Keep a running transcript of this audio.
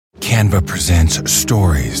Canva presents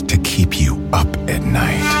stories to keep you up at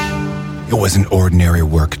night. It was an ordinary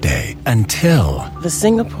workday until... The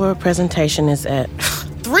Singapore presentation is at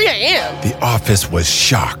 3 a.m. The office was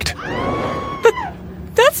shocked. But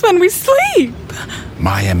that's when we sleep.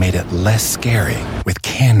 Maya made it less scary with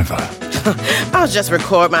Canva. I'll just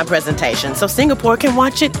record my presentation so Singapore can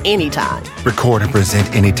watch it anytime. Record and present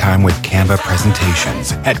anytime with Canva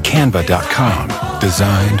presentations at canva.com.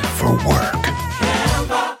 Designed for work.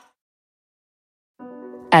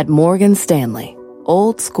 At Morgan Stanley,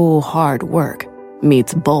 old school hard work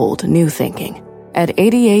meets bold new thinking. At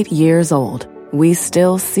 88 years old, we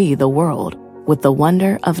still see the world with the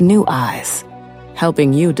wonder of new eyes,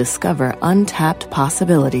 helping you discover untapped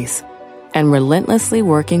possibilities and relentlessly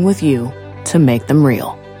working with you to make them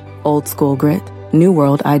real. Old school grit, new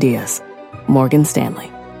world ideas. Morgan Stanley.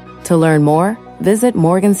 To learn more, visit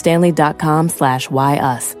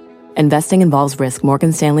morganstanley.com/whyus. Investing involves risk.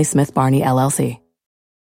 Morgan Stanley Smith Barney, LLC.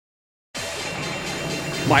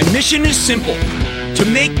 My mission is simple, to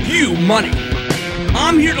make you money.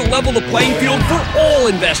 I'm here to level the playing field for all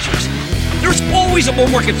investors. There's always a bull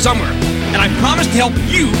market somewhere, and I promise to help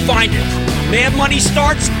you find it. Mad Money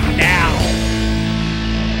starts now.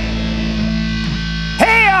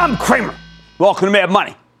 Hey, I'm Cramer. Welcome to Mad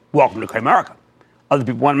Money. Welcome to Cramerica. Other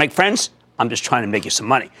people want to make friends? I'm just trying to make you some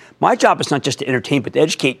money. My job is not just to entertain, but to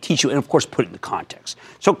educate, teach you, and, of course, put it into context.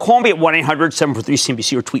 So call me at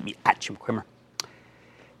 1-800-743-CNBC or tweet me at Jim Cramer.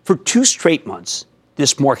 For 2 straight months,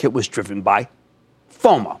 this market was driven by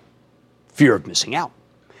FOMO, fear of missing out.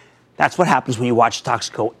 That's what happens when you watch stocks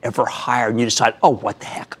go ever higher and you decide, oh, what the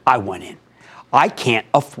heck, I went in. I can't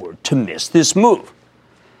afford to miss this move.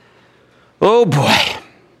 Oh, boy,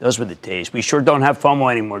 those were the days. We sure don't have FOMO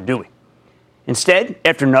anymore, do we? Instead,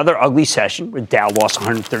 after another ugly session where Dow lost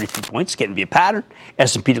 133 points, getting to be a pattern,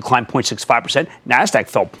 S&P declined 0.65%, NASDAQ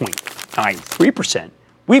fell 0.93%,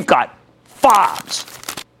 we've got FOBs,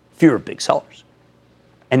 fear of big sellers.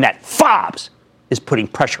 And that FOBs is putting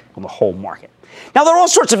pressure on the whole market. Now, there are all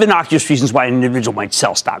sorts of innocuous reasons why an individual might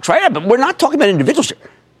sell stocks, right? But we're not talking about individuals here.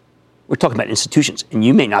 We're talking about institutions, and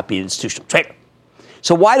you may not be an institutional trader.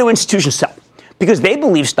 So why do institutions sell? Because they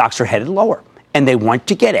believe stocks are headed lower, and they want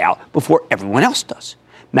to get out before everyone else does.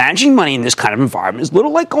 Managing money in this kind of environment is a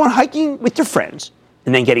little like going hiking with your friends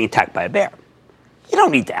and then getting attacked by a bear. You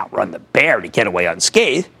don't need to outrun the bear to get away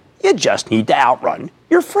unscathed. You just need to outrun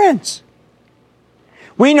your friends.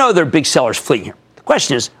 We know there are big sellers fleeing here. The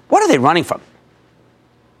question is, what are they running from?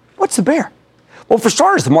 What's the bear? Well, for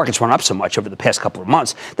starters, the market's run up so much over the past couple of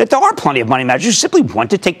months that there are plenty of money managers who simply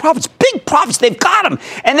want to take profits. Big profits, they've got them.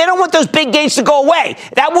 And they don't want those big gains to go away.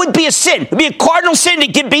 That would be a sin. It would be a cardinal sin to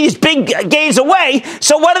give these big gains away.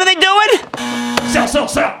 So what are they doing? Sell, sell,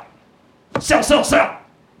 sell. Sell, sell, sell.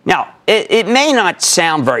 Now, it may not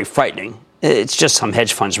sound very frightening. It's just some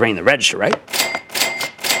hedge funds ringing the register, right?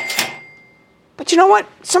 But you know what?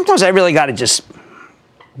 Sometimes I really got to just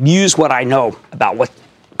use what I know about what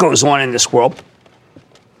goes on in this world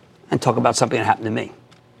and talk about something that happened to me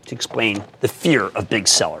to explain the fear of big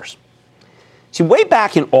sellers. See, way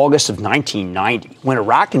back in August of 1990, when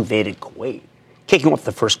Iraq invaded Kuwait, kicking off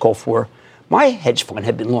the first Gulf War, my hedge fund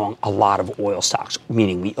had been long a lot of oil stocks,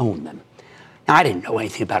 meaning we owned them. Now, I didn't know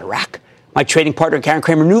anything about Iraq. My trading partner, Karen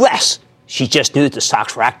Kramer, knew less. She just knew that the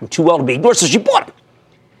stocks were acting too well to be ignored, so she bought them.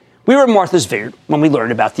 We were in Martha's Vineyard when we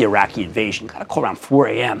learned about the Iraqi invasion, kind of called around 4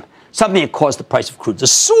 a.m., something that caused the price of crude to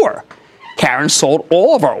soar. Karen sold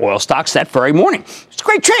all of our oil stocks that very morning. It's a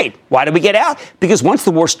great trade. Why did we get out? Because once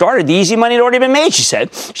the war started, the easy money had already been made, she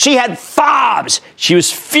said. She had FOBs. She was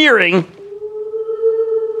fearing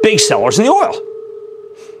big sellers in the oil.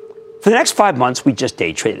 For the next 5 months, we just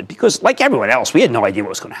day traded because, like everyone else, we had no idea what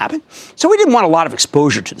was going to happen. So we didn't want a lot of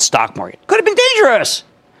exposure to the stock market. Could have been dangerous.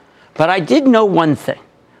 But I did know one thing.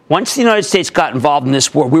 Once the United States got involved in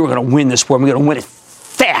this war, we were going to win this war, and we were going to win it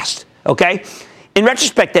fast, okay? In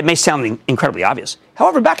retrospect, that may sound incredibly obvious.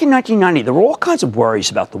 However, back in 1990, there were all kinds of worries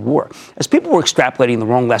about the war as people were extrapolating the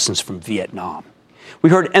wrong lessons from Vietnam. We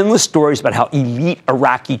heard endless stories about how elite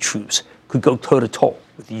Iraqi troops could go toe-to-toe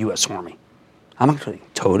with the U.S. Army. I'm actually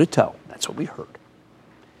toe-to-toe. That's what we heard.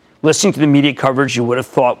 Listening to the media coverage, you would have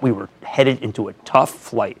thought we were headed into a tough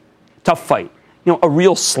fight. You know, a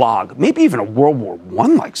real slog, maybe even a World War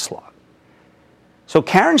I-like slog. So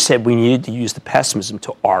Karen said we needed to use the pessimism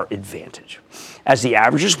to our advantage. As the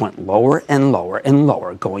averages went lower and lower and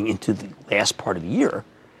lower going into the last part of the year,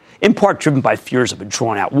 in part driven by fears of a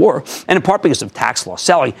drawn-out war, and in part because of tax law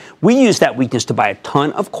selling, we used that weakness to buy a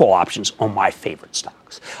ton of call options on my favorite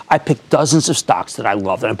stocks. I picked dozens of stocks that I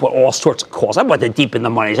loved, and I bought all sorts of calls. I bought the deep in the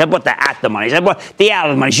monies. I bought the at the monies. I bought the out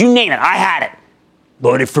of the monies. You name it, I had it.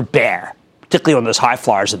 loaded for bear, particularly on those high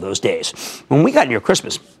flyers of those days. When we got near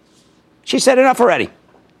Christmas, she said, enough already.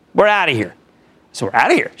 We're out of here. So we're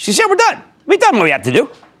out of here. She said, we're done. We've done what we have to do.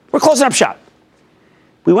 We're closing up shop.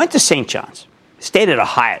 We went to St. John's, stayed at a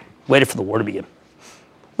Hyatt, waited for the war to begin.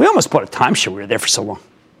 We almost bought a timeshare. We were there for so long.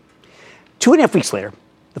 2.5 weeks later,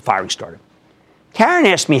 the firing started. Karen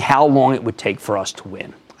asked me how long it would take for us to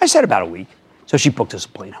win. I said about a week. So she booked us a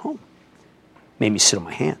plane home. Made me sit on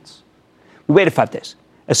my hands. We waited 5 days.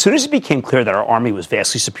 As soon as it became clear that our army was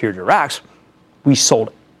vastly superior to Iraq's, we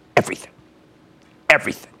sold everything.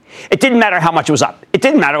 Everything. It didn't matter how much it was up. It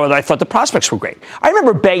didn't matter whether I thought the prospects were great. I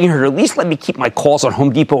remember begging her to at least let me keep my calls on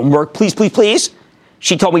Home Depot and Merck. Please, please, please.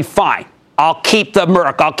 She told me, fine. I'll keep the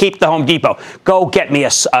Merck. I'll keep the Home Depot. Go get me a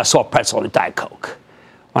salt pretzel and a Diet Coke.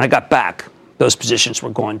 When I got back, those positions were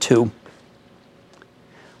gone too.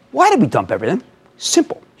 Why did we dump everything?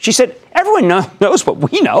 Simple. She said, everyone knows what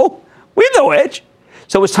we know. We have no edge.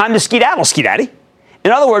 So it was time to skedaddle, Ski-Daddy.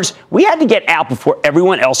 In other words, we had to get out before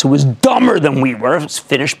everyone else who was dumber than we were was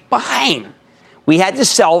finished buying. We had to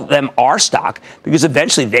sell them our stock because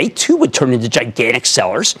eventually they too would turn into gigantic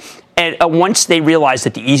sellers. And once they realized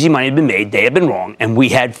that the easy money had been made, they had been wrong, and we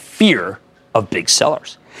had fear of big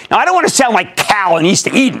sellers. Now, I don't want to sound like Cal in East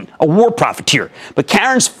of Eden, a war profiteer, but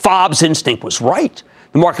Karen's FOB's instinct was right.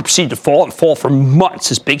 The market proceeded to fall and fall for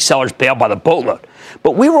months as big sellers bailed by the boatload.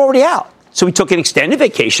 But we were already out. So we took an extended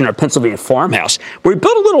vacation in our Pennsylvania farmhouse where we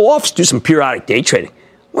built a little office to do some periodic day trading.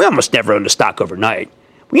 We almost never owned a stock overnight.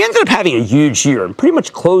 We ended up having a huge year and pretty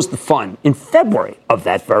much closed the fund in February of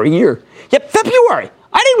that very year. Yep, February.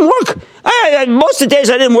 I didn't work. Most of the days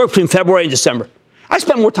I didn't work between February and December. I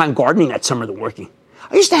spent more time gardening that summer than working.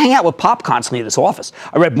 I used to hang out with Pop constantly in his office.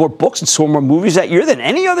 I read more books and saw more movies that year than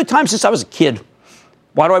any other time since I was a kid.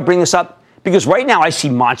 Why do I bring this up? Because right now I see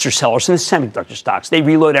monster sellers in the semiconductor stocks. They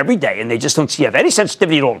reload every day, and they just don't have any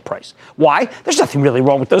sensitivity at all to price. Why? There's nothing really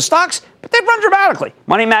wrong with those stocks, but they've run dramatically.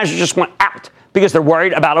 Money managers just went out because they're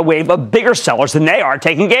worried about a wave of bigger sellers than they are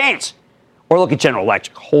taking gains. Or look at General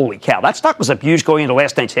Electric. Holy cow. That stock was up huge going into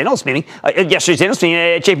last night's analyst meeting, yesterday's analyst meeting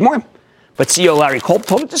at JP Morgan. But CEO Larry Culp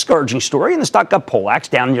told a discouraging story, and the stock got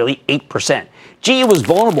poleaxed down nearly 8%. GE was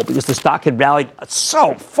vulnerable because the stock had rallied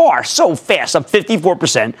so far, so fast, up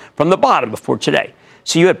 54% from the bottom before today.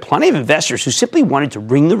 So you had plenty of investors who simply wanted to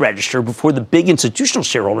ring the register before the big institutional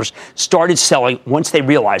shareholders started selling once they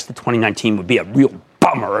realized that 2019 would be a real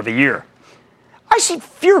bummer of a year. I see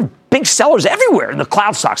fear of big sellers everywhere in the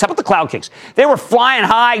cloud stocks. How about the Cloud Kings? They were flying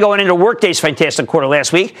high going into Workday's fantastic quarter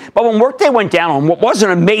last week. But when Workday went down on what was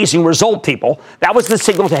an amazing result, people, that was the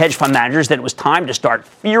signal to hedge fund managers that it was time to start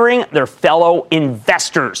fearing their fellow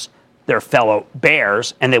investors, their fellow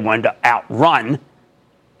bears, and they wanted to outrun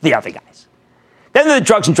the other guys. Then the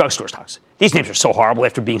drugs and drugstore stocks. These names are so horrible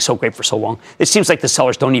after being so great for so long. It seems like the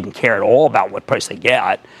sellers don't even care at all about what price they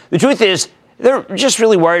get. The truth is, they're just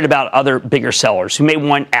really worried about other bigger sellers who may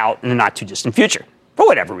want out in the not-too-distant future, for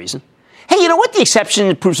whatever reason. Hey, you know what the exception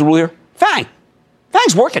that proves the rule here? FANG.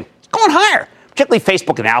 FANG's working. It's going higher, particularly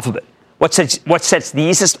Facebook and Alphabet. What sets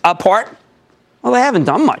these apart? Well, they haven't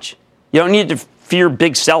done much. You don't need to fear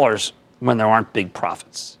big sellers when there aren't big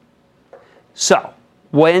profits. So,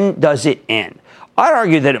 when does it end? I'd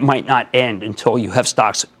argue that it might not end until you have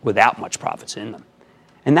stocks without much profits in them.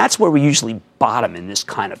 And that's where we usually bottom in this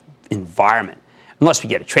kind of environment, unless we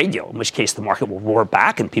get a trade deal, in which case the market will roar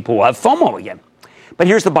back and people will have FOMO again. But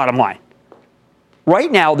here's the bottom line. Right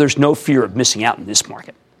now, there's no fear of missing out in this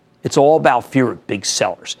market. It's all about fear of big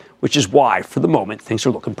sellers, which is why, for the moment, things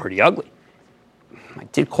are looking pretty ugly. I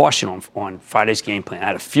did caution on Friday's game plan. I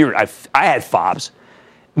had a fear. I had FOBs.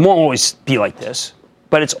 It won't always be like this,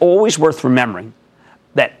 but it's always worth remembering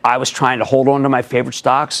that I was trying to hold on to my favorite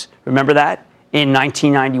stocks. Remember that? In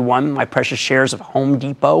 1991, my precious shares of Home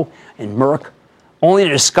Depot and Merck, only to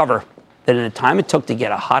discover that in the time it took to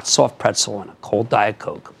get a hot, soft pretzel and a cold Diet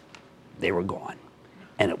Coke, they were gone.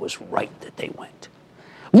 And it was right that they went.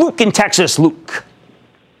 Luke in Texas. Luke.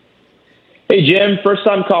 Hey, Jim.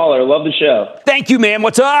 First-time caller. Love the show. Thank you, man.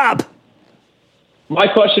 What's up? My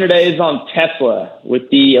question today is on Tesla. With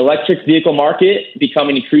the electric vehicle market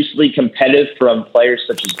becoming increasingly competitive from players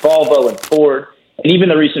such as Volvo and Ford, and even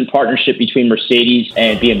the recent partnership between Mercedes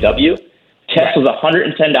and BMW, Tesla's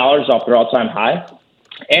 $110 off their all-time high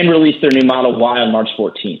and released their new Model Y on March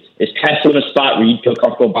 14th. Is Tesla in a spot where you'd feel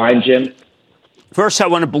comfortable buying, Jim? First, I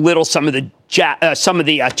want to belittle some of the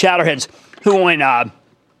chatterheads who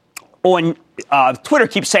on Twitter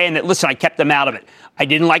keep saying that, listen, I kept them out of it. I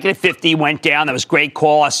didn't like it at 50, went down. That was a great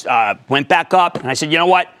call. Went back up. And I said, you know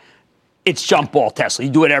what? it's jump ball Tesla.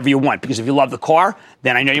 You do whatever you want, because if you love the car,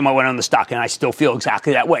 then I know you might want to own the stock, and I still feel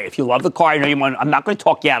exactly that way. If you love the car, I know you want. I'm not going to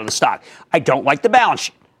talk you out of the stock. I don't like the balance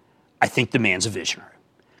sheet. I think the man's a visionary.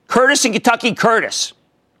 Curtis in Kentucky. Curtis.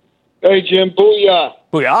 Hey, Jim. Booyah.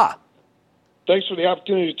 Booyah. Thanks for the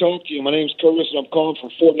opportunity to talk to you. My name's Curtis, and I'm calling from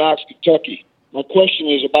Fort Knox, Kentucky. My question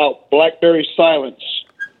is about BlackBerry Cylance.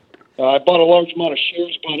 I bought a large amount of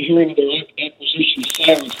shares upon hearing of their acquisition of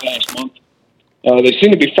Cylance last month. They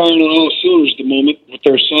seem to be firing on all cylinders at the moment with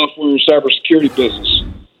their software and cybersecurity business,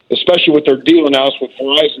 especially with their deal announced with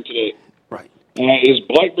Verizon today. Right. Is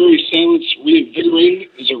BlackBerry Cylance reinvigorated?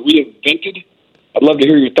 Is it reinvented? I'd love to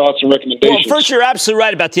hear your thoughts and recommendations. Well, first, you're absolutely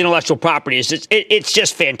right about the intellectual property. It's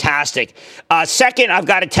just fantastic. Second, I've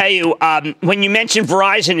got to tell you, when you mention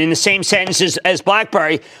Verizon in the same sentence as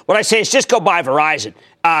BlackBerry, what I say is just go buy Verizon.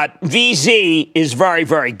 VZ is very,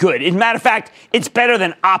 very good. As a matter of fact, it's better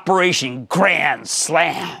than Operation Grand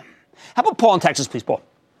Slam. How about Paul in Texas, please, Paul?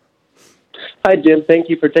 Hi, Jim. Thank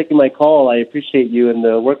you for taking my call. I appreciate you and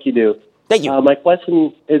the work you do. Thank you. My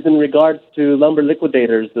question is in regards to Lumber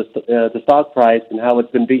Liquidators, the stock price and how it's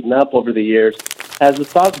been beaten up over the years. Has the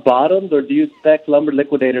stock bottomed, or do you expect Lumber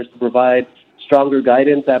Liquidators to provide stronger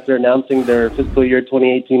guidance after announcing their fiscal year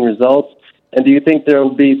 2018 results? And do you think there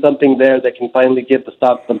will be something there that can finally give the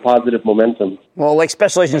stock some positive momentum? Well, like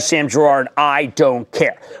Special Agent Sam Gerard, I don't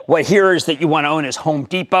care. What here is that you want to own is Home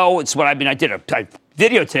Depot. It's what I did a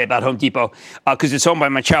video today about Home Depot because it's owned by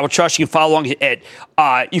my charitable trust. You can follow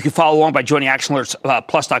along by joining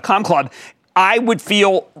ActionAlertsPlus.com club. I would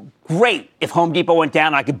feel great if Home Depot went down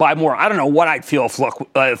and I could buy more. I don't know what I'd feel if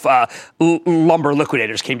Lumber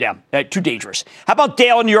Liquidators came down. Too dangerous. How about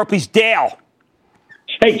Dale in New York, please? Dale.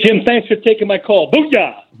 Hey, Jim, thanks for taking my call.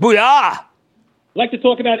 Booyah! Booyah! I'd like to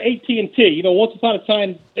talk about AT&T. Once upon a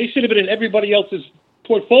time, they should have been in everybody else's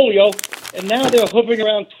portfolio, and now they're hovering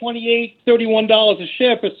around $28, $31 a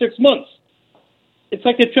share for 6 months. It's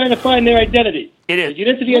like they're trying to find their identity. It is. They get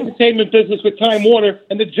into the entertainment business with Time Warner,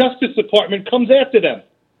 and the Justice Department comes after them.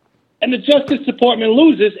 And the Justice Department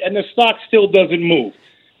loses, and the stock still doesn't move.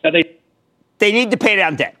 Now they need to pay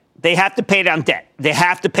down debt. They have to pay down debt. They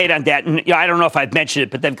have to pay down debt. And I don't know if I've mentioned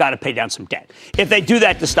it, but they've got to pay down some debt. If they do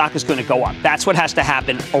that, the stock is going to go up. That's what has to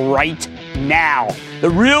happen right now. The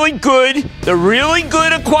really good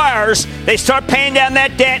acquirers, they start paying down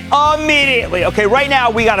that debt immediately. Okay, right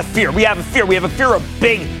now we got a fear. We have a fear of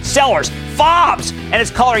big sellers. FOBs, and it's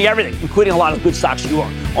coloring everything, including a lot of good stocks you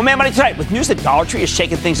own. On Man Money tonight, with news that Dollar Tree is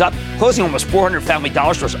shaking things up, closing almost 400 family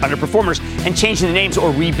dollar stores underperformers, and changing the names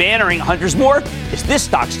or rebannering hundreds more. Is this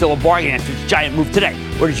stock still a bargain after its giant move today?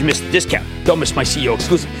 Or did you miss the discount? Don't miss my CEO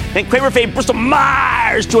exclusive. Then Kramer fame Bristol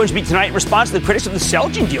Myers joins me tonight in response to the critics of the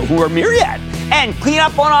Celgene deal, who are Myriad. And clean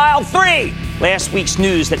up on aisle 3. Last week's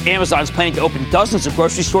news that Amazon is planning to open dozens of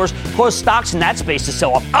grocery stores closed stocks in that space to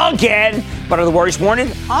sell off again. But are the worries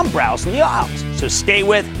warranted? I'm browsing the aisles. So stay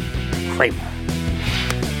with Kramer.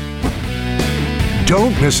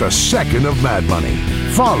 Don't miss a second of Mad Money.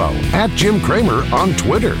 Follow @JimKramer on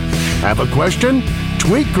Twitter. Have a question?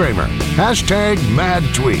 Tweet Kramer.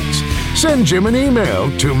 #MadTweets. Send Jim an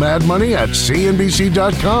email to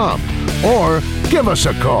madmoney@cnbc.com or give us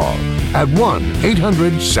a call at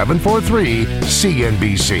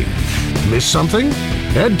 1-800-743-CNBC. Miss something?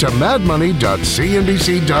 Head to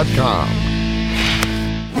madmoney.cnbc.com.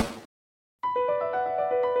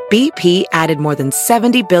 BP added more than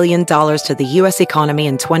 $70 billion to the U.S. economy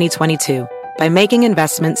in 2022 by making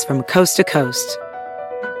investments from coast to coast.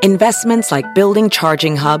 Investments like building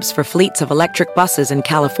charging hubs for fleets of electric buses in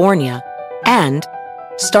California and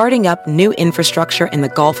starting up new infrastructure in the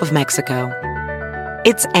Gulf of Mexico.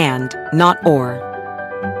 It's and, not or.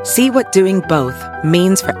 See what doing both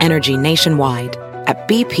means for energy nationwide at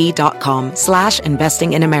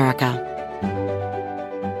bp.com/investing in America.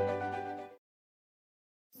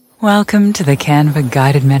 Welcome to the Canva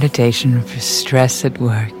guided meditation for stress at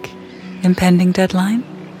work. Impending deadline?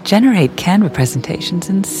 Generate Canva presentations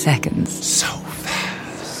in seconds. So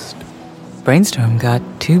fast. Brainstorm got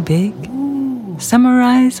too big? Ooh.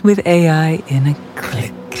 Summarize with AI in a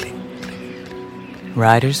click.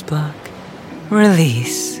 Writer's block?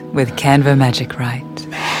 Release with Canva Magic Write.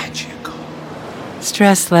 Magical.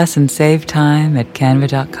 Stress less and save time at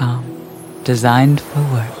canva.com. Designed for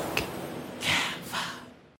work.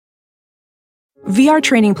 VR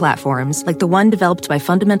training platforms, like the one developed by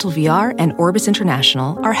Fundamental VR and Orbis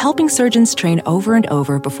International, are helping surgeons train over and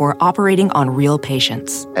over before operating on real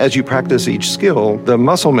patients. As you practice each skill, the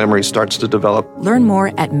muscle memory starts to develop. Learn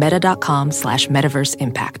more at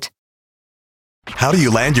meta.com/metaverseimpact. How do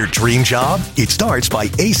you land your dream job? It starts by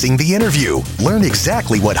acing the interview. Learn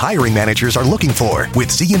exactly what hiring managers are looking for with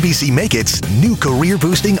CNBC Make It's new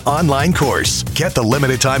career-boosting online course. Get the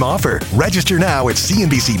limited time offer. Register now at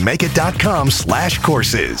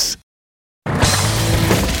cnbcmakeit.com/courses.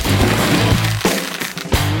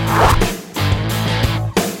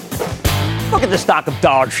 Look at the stock of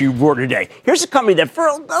Dollar Tree roar today. Here's a company that for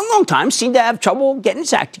a long time seemed to have trouble getting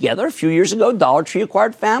its act together. A few years ago, Dollar Tree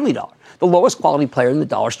acquired Family Dollar, the lowest quality player in the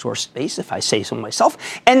dollar store space, if I say so myself,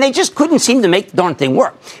 and they just couldn't seem to make the darn thing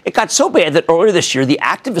work. It got so bad that earlier this year, the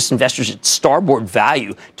activist investors at Starboard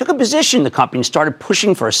Value took a position in the company and started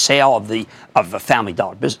pushing for a sale of the Family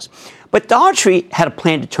Dollar business. But Dollar Tree had a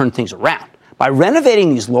plan to turn things around by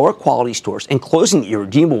renovating these lower quality stores and closing the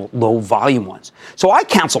irredeemable low volume ones. So I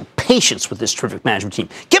counsel patience with this terrific management team.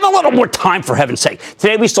 Give them a little more time, for heaven's sake.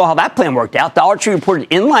 Today we saw how that plan worked out. Dollar Tree reported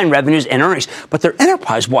inline revenues and earnings, but their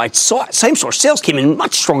enterprise-wide same-store sales came in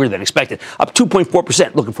much stronger than expected, up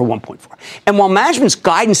 2.4%, looking for 1.4%. And while management's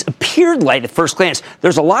guidance appeared light at first glance,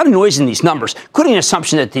 there's a lot of noise in these numbers, including an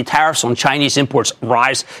assumption that the tariffs on Chinese imports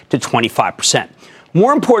rise to 25%.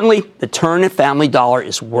 More importantly, the turn at Family Dollar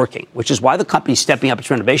is working, which is why the company is stepping up its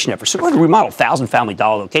renovation efforts. So we're going to remodel 1,000 Family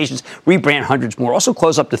Dollar locations, rebrand hundreds more, also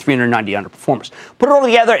close up to 390 underperformers. Put it all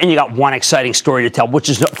together, and you got one exciting story to tell, which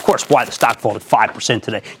is, of course, why the stock folded 5%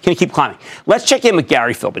 today. Can you keep climbing? Let's check in with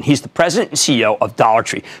Gary Philbin. He's the president and CEO of Dollar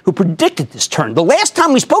Tree, who predicted this turn. The last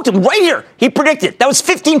time we spoke to him, right here, he predicted. That was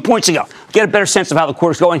 15 points ago. Get a better sense of how the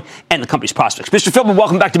quarter's going and the company's prospects. Mr. Philbin,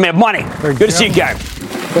 welcome back to Mad Money. Good to see you, Gary.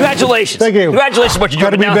 Congratulations. Thank you. Congratulations on what you're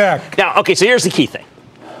doing. Good to be back. Now, okay, so here's the key thing.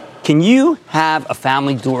 Can you have a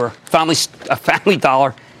Family Dollar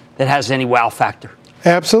that has any wow factor?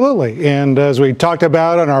 Absolutely. And as we talked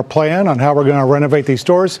about on our plan on how we're going to renovate these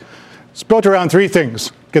stores, it's built around three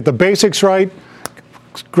things. Get the basics right,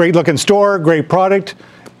 great looking store, great product,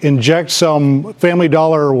 inject some Family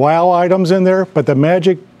Dollar wow items in there, but the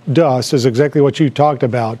magic dust is exactly what you talked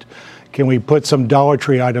about. Can we put some Dollar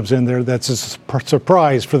Tree items in there that's a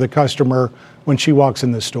surprise for the customer when she walks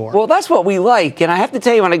in the store? Well, that's what we like. And I have to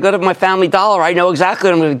tell you, when I go to my Family Dollar, I know exactly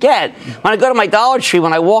what I'm going to get. When I go to my Dollar Tree,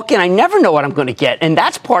 when I walk in, I never know what I'm going to get. And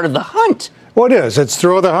that's part of the hunt. Well, it is. It's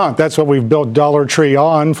thrill of the hunt. That's what we've built Dollar Tree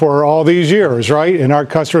on for all these years, right? And our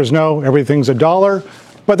customers know everything's $1.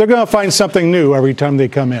 But they're going to find something new every time they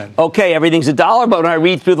come in. Okay, everything's $1, but when I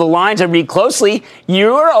read through the lines, I read closely,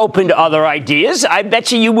 you're open to other ideas. I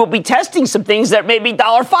bet you will be testing some things that may be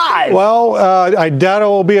 $5. Well, I doubt it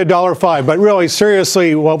will be $5. But really,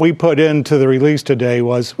 seriously, what we put into the release today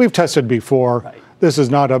was we've tested before. Right. This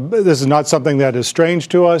is not something that is strange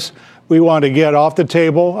to us. We want to get off the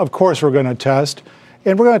table. Of course, we're going to test.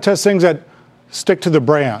 And we're going to test things that stick to the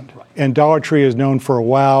brand. Right. And Dollar Tree is known for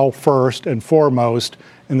wow first and foremost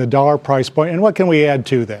in the dollar price point. And what can we add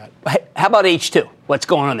to that? How about H2? What's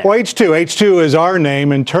going on there? Well, H2 is our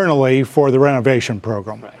name internally for the renovation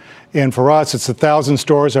program. Right. And for us, it's 1,000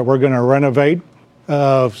 stores that we're going to renovate.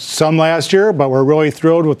 Some last year, but we're really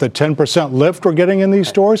thrilled with the 10% lift we're getting in these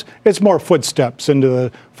stores. It's more footsteps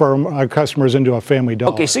for our customers into a Family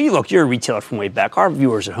Dollar. Okay, so you're a retailer from way back. Our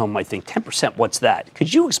viewers at home might think 10%, what's that?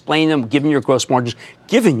 Could you explain them, given your gross margins,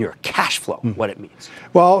 given your cash flow, what it means?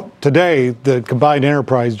 Well, today, the combined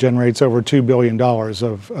enterprise generates over $2 billion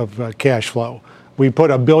of cash flow. We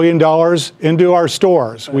put $1 billion into our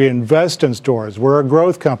stores. We invest in stores. We're a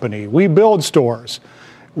growth company. We build stores.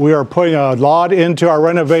 We are putting a lot into our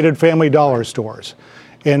renovated Family Dollar stores.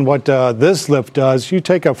 And what this lift does, you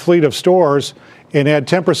take a fleet of stores and add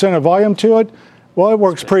 10% of volume to it, well, it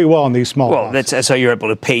works pretty well in these small ones. That's how you're able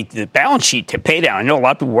to pay the balance sheet to pay down. I know a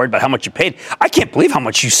lot of people worried about how much you paid. I can't believe how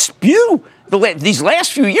much you spew these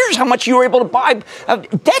last few years, how much you were able to buy,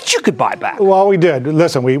 debt you could buy back. Well, we did.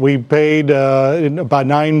 Listen, we paid about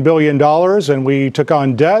 $9 billion, and we took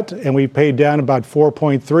on debt, and we paid down about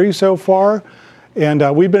 4.3 so far. And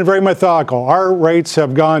we've been very methodical. Our rates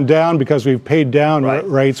have gone down because we've paid down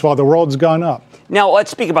rates while the world's gone up. Now,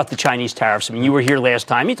 let's speak about the Chinese tariffs. I mean, you were here last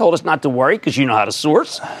time. You told us not to worry because you know how to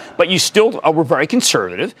source, but you still were very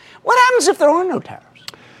conservative. What happens if there are no tariffs?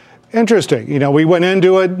 Interesting. We went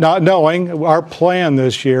into it not knowing. Our plan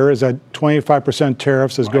this year is that 25%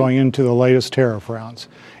 tariffs is going into the latest tariff rounds.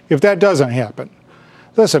 If that doesn't happen,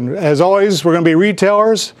 listen, as always, we're going to be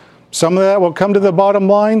retailers. Some of that will come to the bottom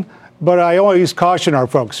line. But I always caution our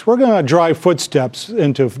folks, we're going to drive footsteps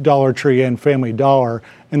into Dollar Tree and Family Dollar,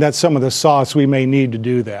 and that's some of the sauce we may need to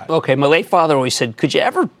do that. Okay, my late father always said, could you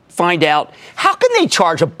ever find out, how can they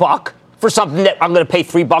charge $1 for something that I'm going to pay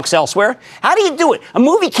 $3 elsewhere? How do you do it? A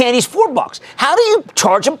movie candy's $4. How do you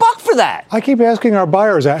charge $1 for that? I keep asking our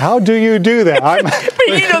buyers that. How do you do that?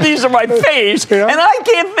 But these are my faves, and I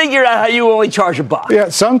can't figure out how you only charge $1. Yeah,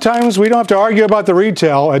 sometimes we don't have to argue about the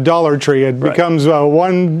retail at Dollar Tree. It becomes a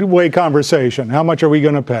one-way conversation. How much are we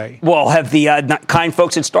going to pay? Well, have the kind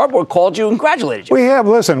folks at Starboard called you and congratulated you? We have.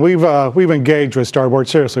 Listen, we've engaged with Starboard.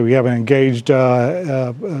 Seriously, we have an engaged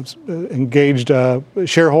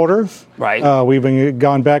shareholder. Right. We've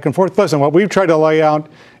gone back and forth. Listen, what we've tried to lay out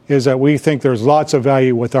is that we think there's lots of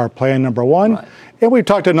value with our plan, number one. Right. And we've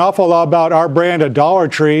talked an awful lot about our brand at Dollar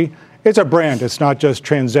Tree. It's a brand. It's not just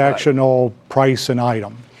transactional price and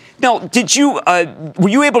item. Now, were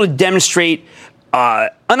you able to demonstrate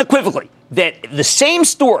unequivocally that the same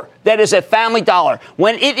store that is at Family Dollar,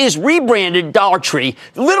 when it is rebranded Dollar Tree,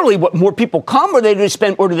 literally what more people come, or do they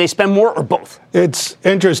spend more, or both? It's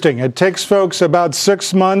interesting. It takes folks about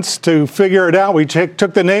 6 months to figure it out. We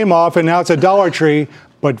took the name off, and now it's a Dollar Tree,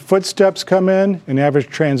 but footsteps come in, and average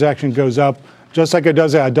transaction goes up, just like it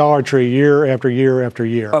does at Dollar Tree year after year after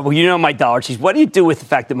year. Well, you know my Dollar Trees. What do you do with the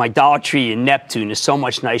fact that my Dollar Tree in Neptune is so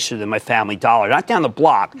much nicer than my Family Dollar? Not down the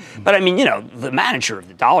block, but I mean, the manager of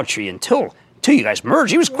the Dollar Tree until you guys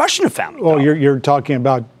merged, he was questioning Family Dollar. Well, you're talking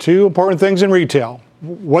about two important things in retail.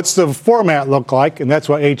 What's the format look like? And that's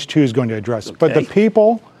what H2 is going to address. Okay. But the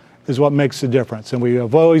people is what makes the difference. And we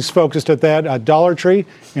have always focused at that at Dollar Tree,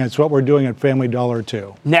 and it's what we're doing at Family Dollar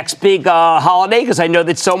too. Next big holiday, because I know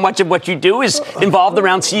that so much of what you do is involved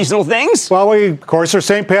around seasonal things. Well, we, of course, are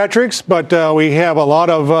St. Patrick's, but we have a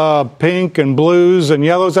lot of pink and blues and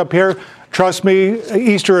yellows up here. Trust me,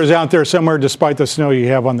 Easter is out there somewhere despite the snow you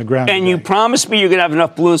have on the ground. And today. You promised me you're going to have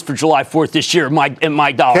enough blues for July 4th this year in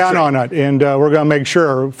my Dollar Tree. Count on it. And we're going to make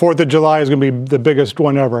sure 4th of July is going to be the biggest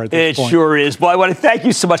one ever at this point. It sure is. Well, I want to thank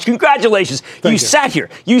you so much. Congratulations. Thank you sat here.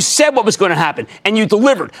 You said what was going to happen, and you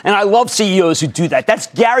delivered. And I love CEOs who do that. That's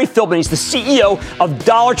Gary Philbin. He's the CEO of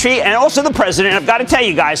Dollar Tree and also the president. And I've got to tell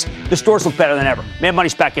you guys, the stores look better than ever. Mad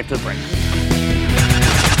Money's back after the break.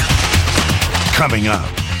 Coming up.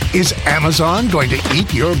 Is Amazon going to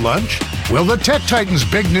eat your lunch? Will the Tech Titans'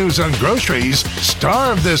 big news on groceries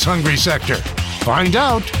starve this hungry sector? Find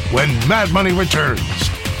out when Mad Money returns.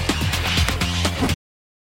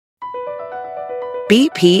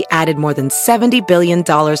 BP added more than $70 billion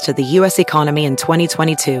to the U.S. economy in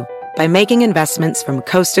 2022 by making investments from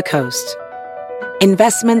coast to coast.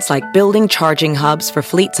 Investments like building charging hubs for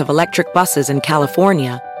fleets of electric buses in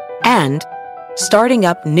California and starting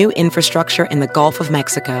up new infrastructure in the Gulf of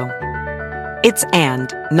Mexico. It's and,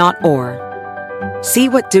 not or. See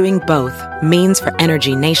what doing both means for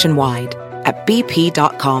energy nationwide at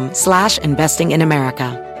bp.com/investing in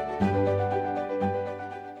America.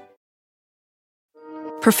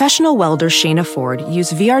 Professional welder Shayna Ford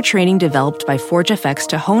used VR training developed by ForgeFX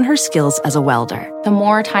to hone her skills as a welder. The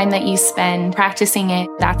more time that you spend practicing it,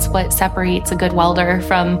 that's what separates a good welder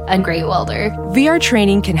from a great welder. VR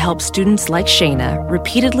training can help students like Shayna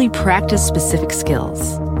repeatedly practice specific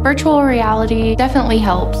skills. Virtual reality definitely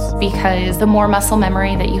helps because the more muscle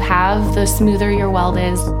memory that you have, the smoother your weld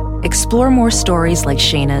is. Explore more stories like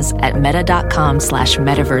Shayna's at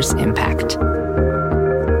meta.com/metaverseimpact.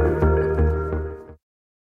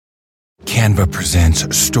 Canva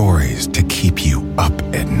presents stories to keep you up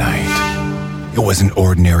at night. It was an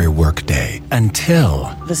ordinary workday until...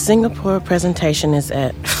 The Singapore presentation is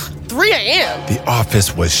at 3 a.m. The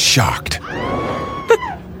office was shocked. But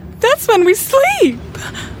that's when we sleep.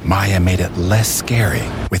 Maya made it less scary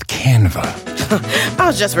with Canva.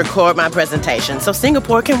 I'll just record my presentation so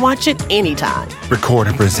Singapore can watch it anytime. Record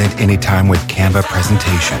and present anytime with Canva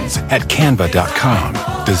presentations at canva.com.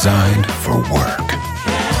 Designed for work.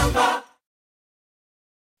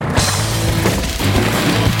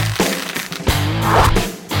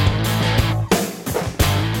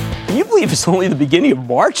 Can you believe it's only the beginning of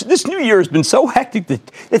March? This new year has been so hectic that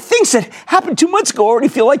the things that happened 2 months ago already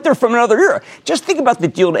feel like they're from another era. Just think about the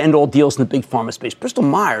deal to end all deals in the big pharma space. Bristol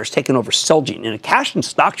Myers taking over Celgene in a cash and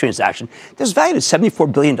stock transaction that was valued at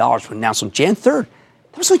 $74 billion when announced on Jan 3rd.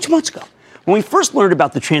 That was only 2 months ago. When we first learned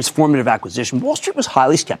about the transformative acquisition, Wall Street was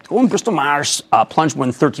highly skeptical, and Bristol Myers plunged more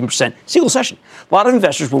than 13% single session. A lot of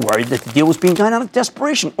investors were worried that the deal was being done out of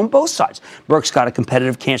desperation on both sides. Merck's got a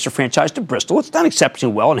competitive cancer franchise to Bristol. It's done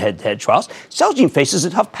exceptionally well in head-to-head trials. Celgene faces a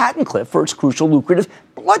tough patent cliff for its crucial lucrative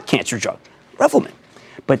blood cancer drug, Revlimid.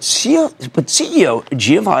 But CEO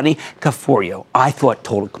Giovanni Caforio, I thought,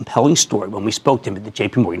 told a compelling story when we spoke to him at the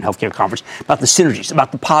J.P. Morgan Healthcare Conference about the synergies,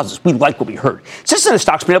 about the positives. We like what we heard. Since then, the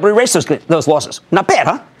stock's been able to erase those losses. Not bad,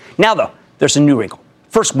 huh? Now, though, there's a new wrinkle.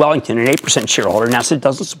 First, Wellington, an 8% shareholder, announced it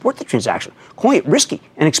doesn't support the transaction, calling it risky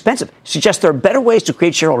and expensive, suggests there are better ways to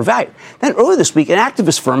create shareholder value. Then earlier this week, an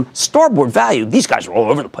activist firm, Starboard Value, these guys are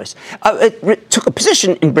all over the place, took a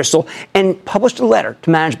position in Bristol and published a letter to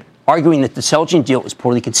management arguing that the Celgene deal is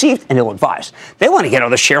poorly conceived and ill-advised. They want to get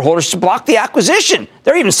other shareholders to block the acquisition.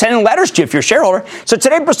 They're even sending letters to you if you're a shareholder. So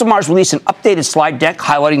today, Bristol-Myers released an updated slide deck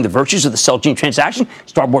highlighting the virtues of the Celgene transaction.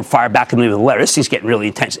 Starboard fired back at me with a letter. This thing's getting really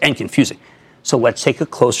intense and confusing. So let's take a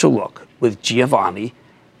closer look with Giovanni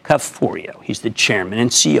Caforio. He's the chairman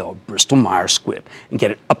and CEO of Bristol-Myers Squibb, and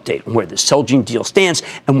get an update on where the Celgene deal stands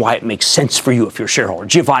and why it makes sense for you if you're a shareholder.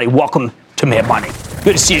 Giovanni, welcome to Mad Money.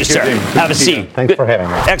 Good to see you, sir. Have a seat. Thanks for having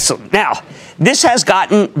me. Excellent. Now, this has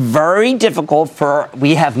gotten very difficult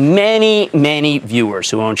we have many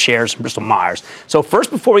viewers who own shares in Bristol-Myers. So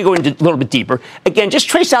first, before we go into a little bit deeper, again, just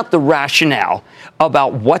trace out the rationale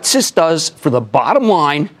about what this does for the bottom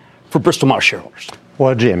line for Bristol-Myers shareholders.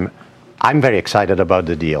 Well, Jim, I'm very excited about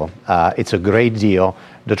the deal. It's a great deal.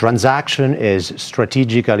 The transaction is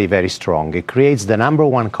strategically very strong. It creates the number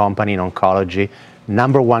one company in oncology,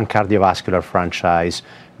 number one cardiovascular franchise,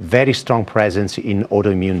 very strong presence in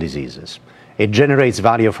autoimmune diseases. It generates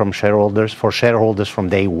value for shareholders from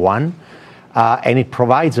day one, and it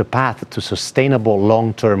provides a path to sustainable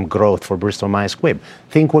long-term growth for Bristol-Myers Squibb.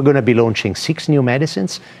 I think we're going to be launching 6 new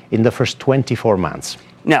medicines in the first 24 months.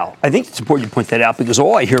 Now, I think it's important you point that out because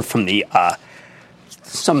all I hear from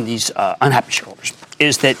some of these unhappy shareholders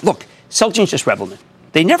is that, look, Celgene's just Revlimid.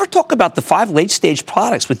 They never talk about the 5 late-stage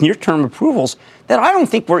products with near-term approvals that I don't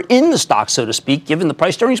think were in the stock, so to speak, given the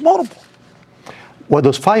price-earnings multiple. Well,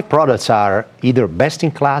 those 5 products are either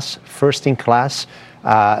best-in-class, first-in-class.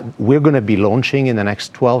 We're going to be launching in the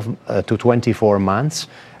next 12 to 24 months.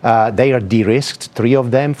 They are de-risked, 3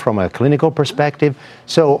 of them from a clinical perspective.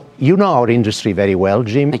 So you know our industry very well,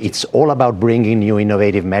 Jim. It's all about bringing new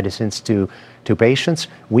innovative medicines to patients.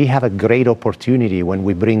 We have a great opportunity when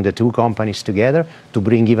we bring the 2 companies together to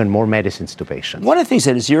bring even more medicines to patients. One of the things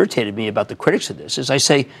that has irritated me about the critics of this is I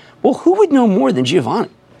say, well, who would know more than Giovanni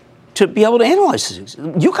to be able to analyze this?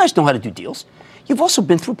 You guys know how to do deals. You've also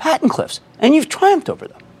been through patent cliffs, and you've triumphed over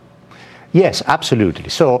them. Yes, absolutely.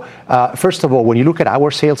 So, first of all, when you look at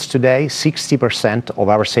our sales today, 60% of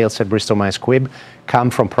our sales at Bristol-Myers Squibb come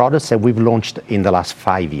from products that we've launched in the last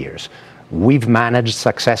 5 years. We've managed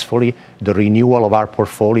successfully the renewal of our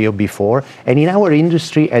portfolio before. And in our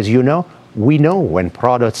industry, as you know, we know when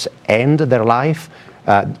products end their life,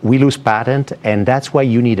 we lose patent, and that's why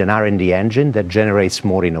you need an R&D engine that generates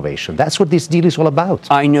more innovation. That's what this deal is all about.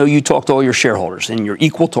 I know you talk to all your shareholders, and you're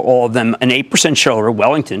equal to all of them. An 8% shareholder,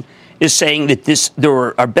 Wellington, is saying that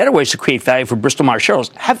there are better ways to create value for Bristol-Myers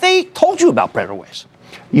shareholders. Have they told you about better ways?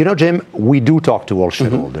 You know, Jim, we do talk to all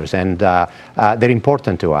shareholders, and they're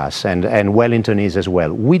important to us, and Wellington is as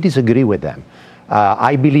well. We disagree with them.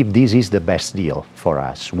 I believe this is the best deal for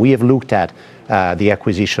us. We have looked at the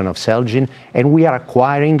acquisition of Celgene, and we are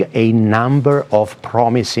acquiring a number of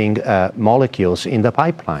promising molecules in the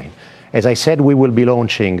pipeline. As I said, we will be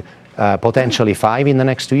launching potentially 5 in the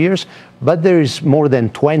next 2 years, but there is more than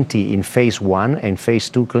 20 in phase 1 and phase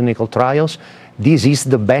 2 clinical trials. This is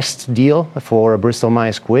the best deal for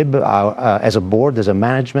Bristol-Myers Squibb. As a board, as a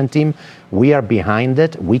management team, we are behind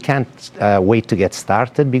it. We can't wait to get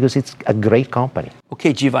started because it's a great company.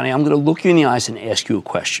 Okay, Giovanni, I'm going to look you in the eyes and ask you a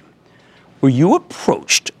question. Were you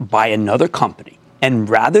approached by another company, and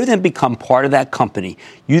rather than become part of that company,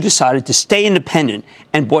 you decided to stay independent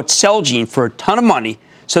and bought Celgene for a ton of money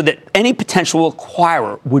so that any potential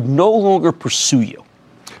acquirer would no longer pursue you?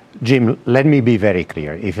 Jim, let me be very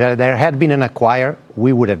clear. If there had been an acquirer,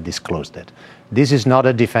 we would have disclosed it. This is not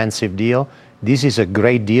a defensive deal. This is a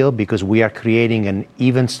great deal because we are creating an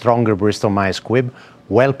even stronger Bristol-Myers Squibb,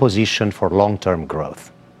 well-positioned for long-term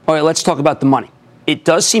growth. All right, let's talk about the money. It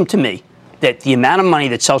does seem to me that the amount of money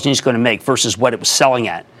that Celgene is going to make versus what it was selling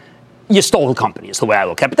at, you stole the company is the way I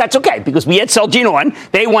look at it. But that's okay, because we had Celgene on.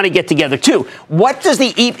 They want to get together, too. What does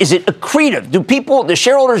is it accretive? Do the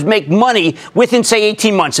shareholders make money within, say,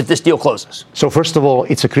 18 months if this deal closes? So first of all,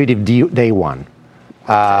 it's accretive day one.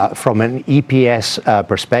 From an EPS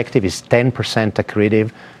perspective, it's 10%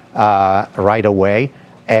 accretive right away,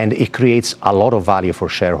 and it creates a lot of value for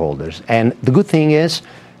shareholders. And the good thing is,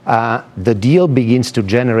 the deal begins to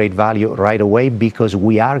generate value right away because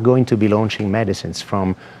we are going to be launching medicines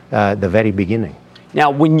from the very beginning.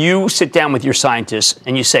 Now, when you sit down with your scientists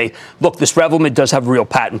and you say, look, this Revlimid does have a real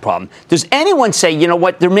patent problem, does anyone say, you know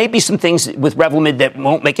what, there may be some things with Revlimid that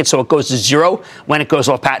won't make it so it goes to 0 when it goes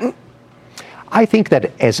off patent? I think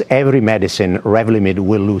that as every medicine, Revlimid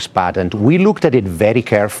will lose patent. We looked at it very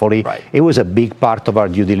carefully. Right. It was a big part of our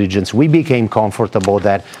due diligence. We became comfortable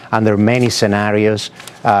that under many scenarios,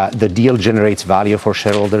 the deal generates value for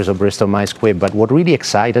shareholders of Bristol Myers Squibb. But what really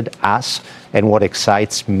excited us and what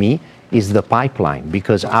excites me is the pipeline,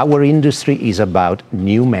 because our industry is about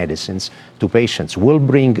new medicines to patients. We'll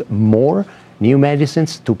bring more new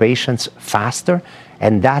medicines to patients faster,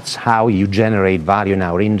 and that's how you generate value in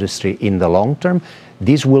our industry in the long term.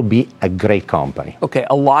 This will be a great company. Okay,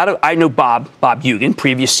 I know Bob Hugan,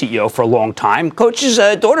 previous CEO for a long time, coaches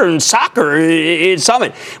a daughter in soccer in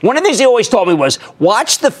Summit. One of the things he always told me was,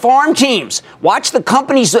 watch the farm teams, watch the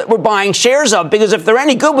companies that we're buying shares of, because if they're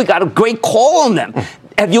any good, we got a great call on them.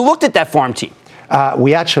 Have you looked at that farm team?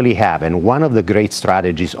 We actually have, and one of the great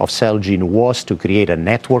strategies of Celgene was to create a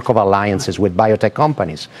network of alliances with biotech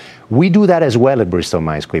companies. We do that as well at Bristol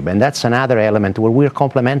Myers Squibb, and that's another element where we're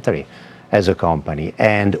complementary as a company.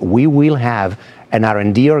 And we will have an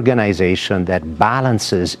R&D organization that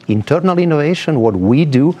balances internal innovation, what we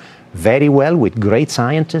do very well with great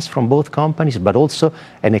scientists from both companies, but also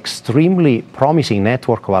an extremely promising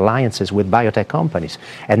network of alliances with biotech companies.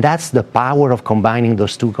 And that's the power of combining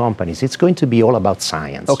those two companies. It's going to be all about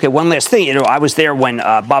science. Okay, one last thing. I was there when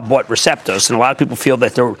Bob bought Receptos, and a lot of people feel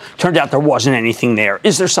that turned out there wasn't anything there.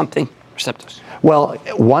 Is there something, Receptos? Well,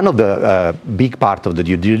 one of the big part of the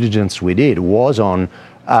due diligence we did was on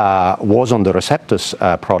the Receptos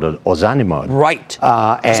product, ozanimod. Right. So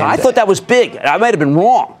I thought that was big. I might have been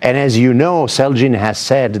wrong. And as you know, Celgene has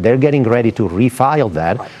said they're getting ready to refile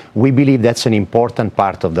that. Right. We believe that's an important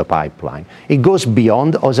part of the pipeline. It goes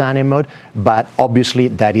beyond ozanimod, but obviously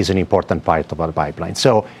that is an important part of our pipeline.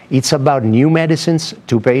 So it's about new medicines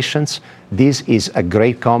to patients. This is a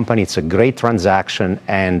great company. It's a great transaction,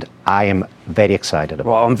 and I am very excited about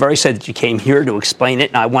it. Well, I'm very excited that you came here to explain it,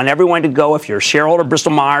 and I want everyone to go. If you're a shareholder of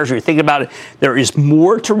Bristol Myers or you're thinking about it, there is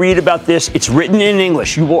more to read about this. It's written in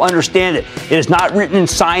English. You will understand it. It is not written in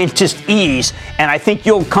scientist-ese, and I think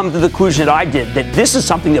you'll come to the conclusion that I did, that this is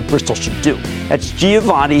something that Bristol should do. That's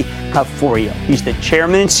Giovanni Caforio. He's the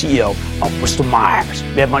chairman and CEO of Bristol Myers.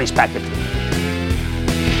 We have Money's back at you.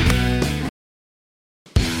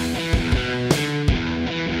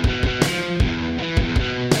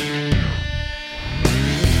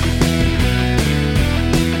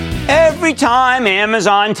 Every time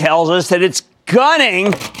Amazon tells us that it's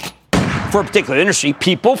gunning for a particular industry,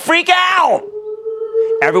 people freak out.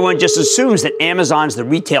 Everyone just assumes that Amazon's the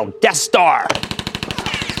retail Death Star.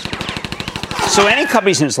 So any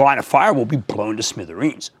companies in its line of fire will be blown to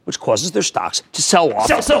smithereens, which causes their stocks to sell off.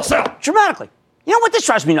 Sell dramatically. You know what? This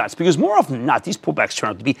drives me nuts, because more often than not, these pullbacks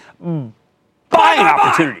turn out to be buying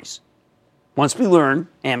opportunities. Once we learn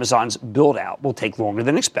Amazon's build-out will take longer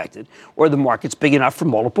than expected, or the market's big enough for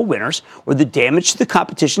multiple winners, or the damage to the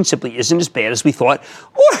competition simply isn't as bad as we thought,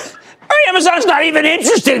 or Amazon's not even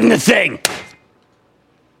interested in the thing.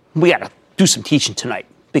 We got to do some teaching tonight,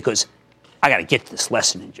 because I got to get this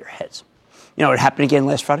lesson into your heads. You know what happened again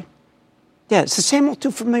last Friday? Yeah, it's the same old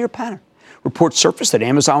too familiar pattern. Reports surfaced that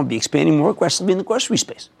Amazon would be expanding more aggressively in the grocery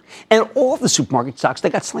space. And all of the supermarket stocks, they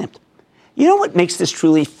got slammed. You know what makes this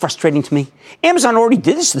truly frustrating to me? Amazon already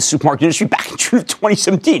did this to the supermarket industry back in June of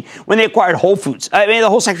 2017 when they acquired Whole Foods. I mean, the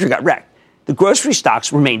whole sector got wrecked. The grocery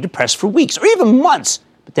stocks remained depressed for weeks or even months,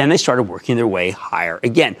 but then they started working their way higher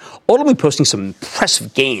again, ultimately posting some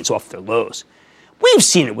impressive gains off their lows. We've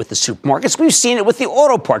seen it with the supermarkets. We've seen it with the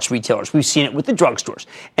auto parts retailers. We've seen it with the drugstores.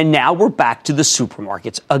 And now we're back to the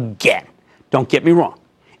supermarkets again. Don't get me wrong.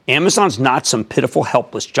 Amazon's not some pitiful,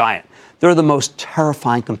 helpless giant. They're the most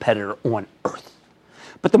terrifying competitor on earth.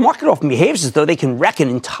 But the market often behaves as though they can wreck an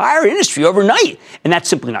entire industry overnight, and that's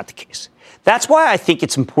simply not the case. That's why I think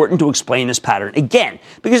it's important to explain this pattern again,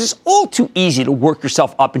 because it's all too easy to work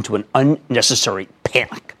yourself up into an unnecessary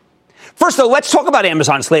panic. First, though, let's talk about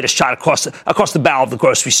Amazon's latest shot across the bow of the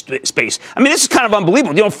grocery space. I mean, this is kind of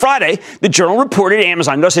unbelievable. You know, Friday, the Journal reported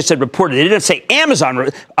Amazon. Notice I said reported. They didn't say Amazon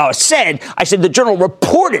said. I said the Journal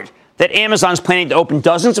reported that Amazon's planning to open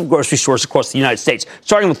dozens of grocery stores across the United States,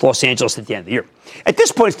 starting with Los Angeles at the end of the year. At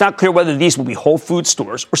this point, it's not clear whether these will be Whole Foods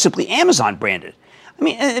stores or simply Amazon branded. I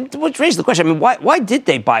mean, which raises the question, I mean, why did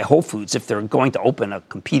they buy Whole Foods if they're going to open a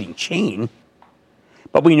competing chain?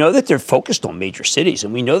 But we know that they're focused on major cities,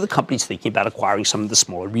 and we know the company's thinking about acquiring some of the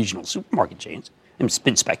smaller regional supermarket chains. and it's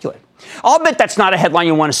been speculated. I'll admit that's not a headline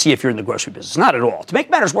you want to see if you're in the grocery business. Not at all. To make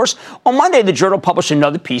matters worse, on Monday, the Journal published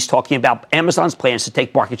another piece talking about Amazon's plans to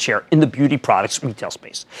take market share in the beauty products retail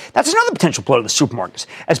space. That's another potential blow to the supermarkets,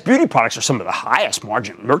 as beauty products are some of the highest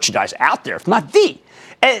margin merchandise out there, if not the.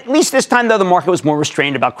 At least this time, though, the market was more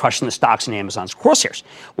restrained about crushing the stocks in Amazon's crosshairs.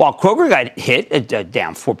 While Kroger got hit,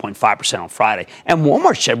 down 4.5% on Friday, and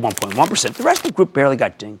Walmart shed 1.1%, the rest of the group barely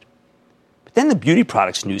got dinged. But then the beauty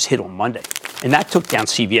products news hit on Monday, and that took down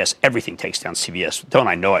CVS. Everything takes down CVS. Don't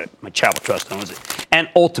I know it? My Chapel Trust owns it. And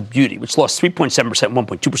Ulta Beauty, which lost 3.7%,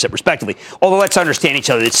 1.2% respectively. Although let's understand each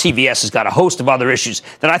other that CVS has got a host of other issues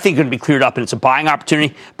that I think are going to be cleared up, and it's a buying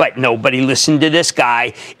opportunity. But nobody listened to this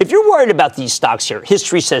guy. If you're worried about these stocks here,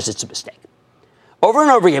 history says it's a mistake. Over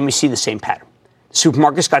and over again, we see the same pattern. The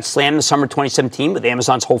supermarkets got slammed in the summer of 2017 with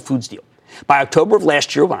Amazon's Whole Foods deal. By October of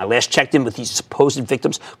last year, when I last checked in with these supposed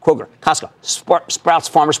victims, Kroger, Costco, Sprouts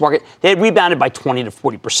Farmers Market, they had rebounded by 20 to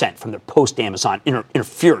 40% from their post-Amazon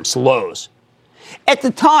interference lows. At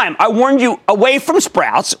the time, I warned you away from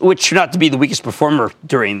Sprouts, which turned out to be the weakest performer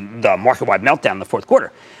during the market-wide meltdown in the fourth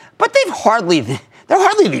quarter. But they're hardly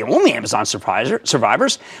the only Amazon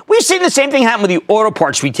survivors. We've seen the same thing happen with the auto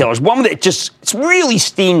parts retailers, one that it's really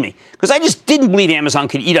steamed me, because I just didn't believe Amazon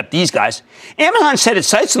could eat up these guys. Amazon set its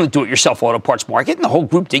sights on the do-it-yourself auto parts market, and the whole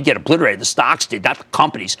group did get obliterated. The stocks did, not the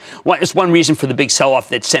companies. It's one reason for the big sell-off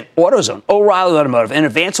that sent AutoZone, O'Reilly Automotive, and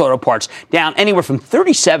Advance Auto Parts down anywhere from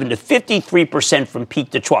 37 to 53% from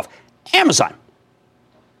peak to trough. Amazon.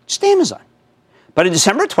 Just Amazon. But in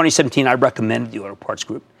December of 2017, I recommended the auto parts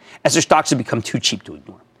group, as their stocks have become too cheap to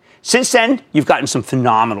ignore. Since then, you've gotten some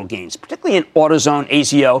phenomenal gains, particularly in AutoZone,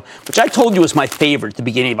 AZO, which I told you was my favorite at the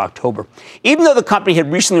beginning of October. Even though the company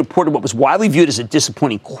had recently reported what was widely viewed as a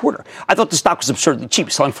disappointing quarter, I thought the stock was absurdly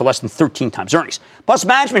cheap, selling for less than 13 times earnings. Plus,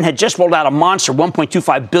 management had just rolled out a monster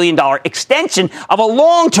 $1.25 billion extension of a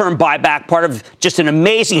long-term buyback, part of just an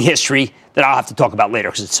amazing history that I'll have to talk about later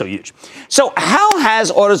because it's so huge. So how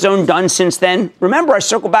has AutoZone done since then? Remember, I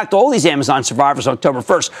circled back to all these Amazon survivors on October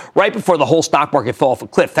 1st, right before the whole stock market fell off a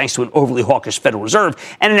cliff thanks to an overly hawkish Federal Reserve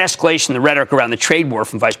and an escalation in the rhetoric around the trade war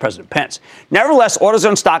from Vice President Pence. Nevertheless,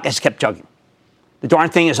 AutoZone stock has kept chugging. The darn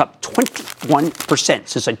thing is up 21%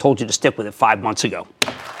 since I told you to stick with it 5 months ago,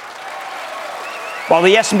 while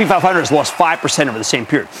the S&P 500 has lost 5% over the same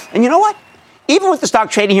period. And you know what? Even with the stock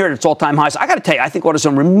trading here at its all-time highs, I got to tell you, I think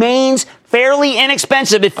AutoZone remains fairly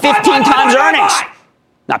inexpensive at 15 times earnings.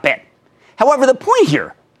 Not bad. However, the point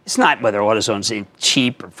here is not whether AutoZone's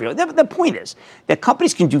cheap or free. The point is that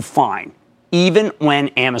companies can do fine even when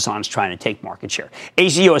Amazon's trying to take market share.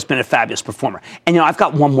 AZO has been a fabulous performer. And, I've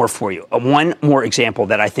got one more for you, one more example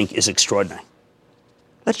that I think is extraordinary.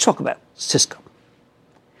 Let's talk about Cisco.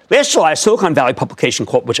 Last July, a Silicon Valley publication,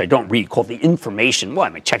 which I don't read, called The Information. Well, I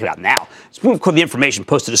might check it out now. It's called The Information,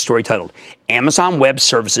 posted a story titled, Amazon Web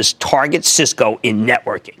Services Targets Cisco in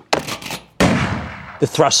Networking. The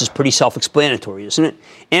thrust is pretty self-explanatory, isn't it?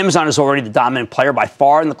 Amazon is already the dominant player by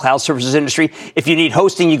far in the cloud services industry. If you need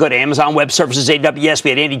hosting, you go to Amazon Web Services, AWS. We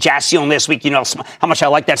had Andy Jassy on last week. You know how much I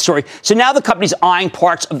like that story. So now the company's eyeing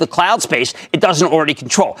parts of the cloud space it doesn't already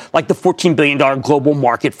control, like the $14 billion global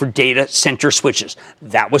market for data center switches.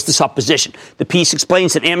 That was the supposition. The piece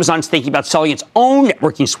explains that Amazon's thinking about selling its own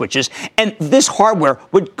networking switches, and this hardware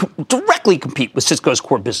would directly compete with Cisco's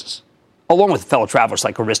core business, along with fellow travelers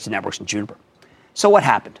like Arista Networks and Juniper. So what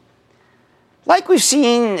happened? Like we've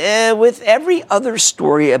seen with every other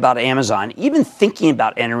story about Amazon, even thinking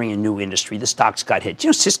about entering a new industry, the stocks got hit.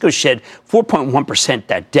 Cisco shed 4.1%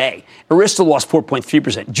 that day. Arista lost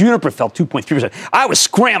 4.3%. Juniper fell 2.3%. I was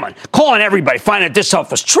scrambling, calling everybody, finding out this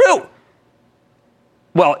stuff was true.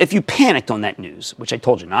 Well, if you panicked on that news, which I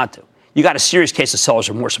told you not to, you got a serious case of seller's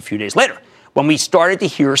remorse a few days later, when we started to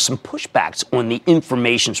hear some pushbacks on the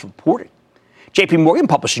information's reporting. J.P. Morgan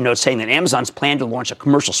published a note saying that Amazon's planned to launch a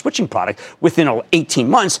commercial switching product within 18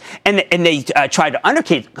 months, and they tried to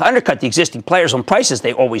undercut the existing players on prices.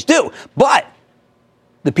 They always do. But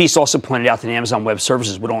the piece also pointed out that Amazon Web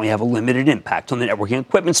Services would only have a limited impact on the networking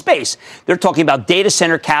equipment space. They're talking about data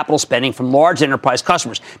center capital spending from large enterprise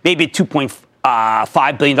customers, maybe a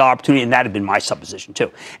 $2.5 billion opportunity, and that had been my supposition, too.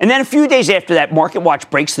 And then a few days after that, MarketWatch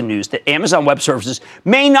breaks the news that Amazon Web Services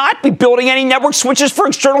may not be building any network switches for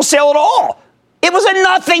external sale at all. It was a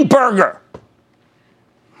nothing burger.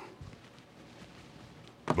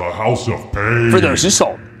 The House of Pain. For those who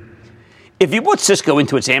sold. If you put Cisco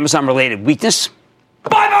into its Amazon-related weakness,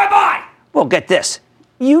 buy. Well, get this.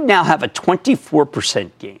 You now have a 24%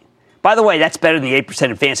 gain. By the way, that's better than the 8%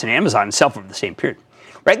 advance in Amazon itself over the same period.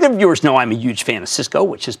 Regular viewers know I'm a huge fan of Cisco,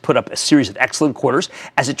 which has put up a series of excellent quarters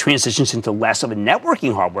as it transitions into less of a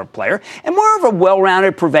networking hardware player and more of a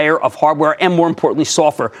well-rounded purveyor of hardware and, more importantly,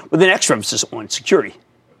 software with an extra emphasis on security,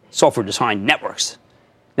 software-defined networks.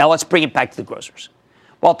 Now let's bring it back to the grocers.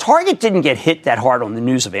 While Target didn't get hit that hard on the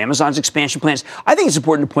news of Amazon's expansion plans, I think it's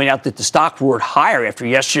important to point out that the stock roared higher after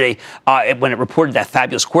yesterday when it reported that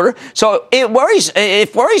fabulous quarter. So if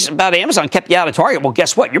worries about Amazon kept you out of Target, well,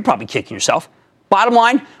 guess what? You're probably kicking yourself. Bottom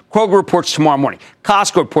line, Kroger reports tomorrow morning.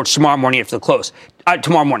 Costco reports tomorrow morning after the close.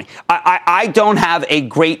 Tomorrow morning. I don't have a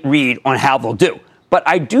great read on how they'll do, but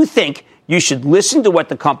I do think you should listen to what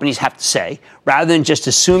the companies have to say rather than just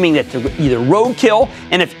assuming that they're either roadkill,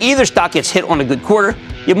 and if either stock gets hit on a good quarter,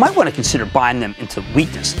 you might want to consider buying them into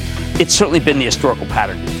weakness. It's certainly been the historical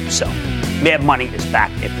pattern to do so. Mad Money is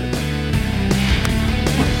back after the break.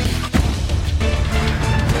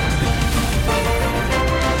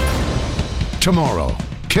 Tomorrow,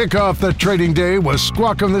 kick off the trading day with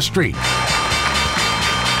Squawk on the Street.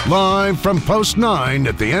 Live from Post 9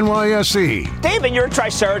 at the NYSE. David, you're a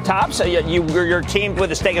Triceratops. You're teamed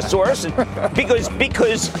with a Stegosaurus. And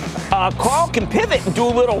because Carl can pivot and do a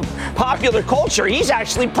little popular culture, he's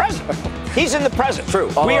actually present. He's in the present. True.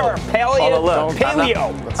 We are paleo.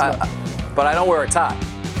 But I don't wear a tie.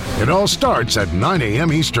 It all starts at 9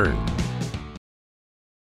 a.m. Eastern.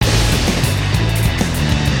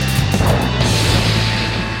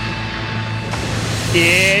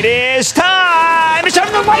 It is time! It's time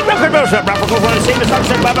for the light round.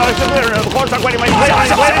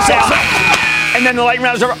 And then the light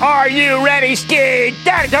rounds are, are you ready, Ski?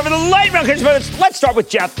 Daddy, time for the light round. Let's start with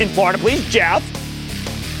Jeff in Florida, please. Jeff.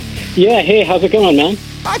 Yeah, hey, how's it going, man?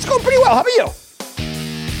 It's going pretty well. How about you?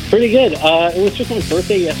 Pretty good. It was just my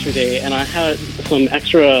birthday yesterday, and I had some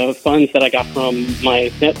extra funds that I got from my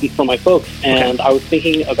folks, and I was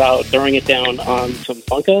thinking about throwing it down on some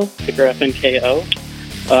Funko, ticker FNKO.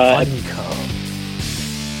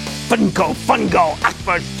 Funko.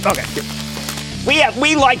 Okay.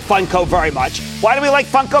 We like Funko very much. Why do we like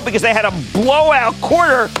Funko? Because they had a blowout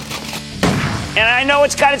quarter, and I know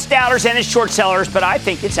it's got its doubters and its short sellers, but I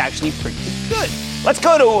think it's actually pretty good. Let's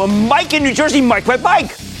go to Mike in New Jersey. Mike.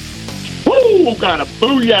 Woo! Kind of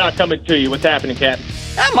booyah coming to you. What's happening, Captain?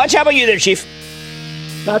 Not much. How about you there, Chief?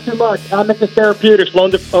 Not too much. I'm into therapeutics.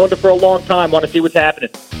 Owned it for a long time. Want to see what's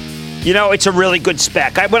happening. You know, it's a really good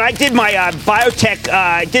spec. When I did my biotech,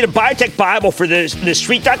 I did a biotech Bible for the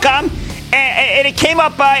Street.com, and it came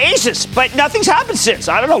up ACES, but nothing's happened since.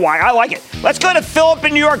 I don't know why. I like it. Let's go to Philip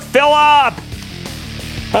in New York. Philip.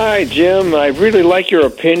 Hi, Jim. I really like your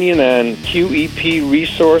opinion on QEP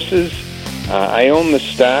Resources. I own the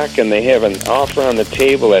stock, and they have an offer on the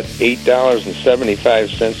table at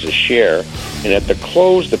 $8.75 a share. And at the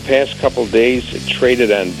close the past couple days, it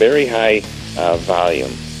traded on very high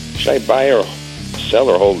volume. Should I buy or sell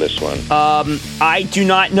or hold this one? I do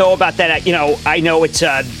not know about that. I know it's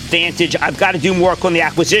Vantage. I've got to do more work on the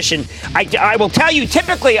acquisition. I will tell you,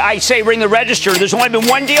 typically I say ring the register. There's only been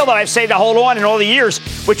one deal that I've said to hold on in all the years,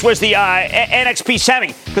 which was the NXP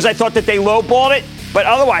Semi, because I thought that they lowballed it. But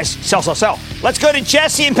otherwise, sell. Let's go to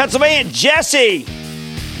Jesse in Pennsylvania. Jesse.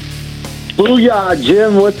 Booyah,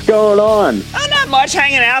 Jim. What's going on? Not much.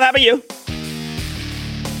 Hanging out. How about you?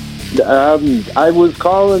 I was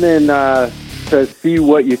calling in to see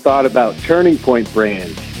what you thought about Turning Point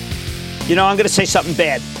Brands. I'm going to say something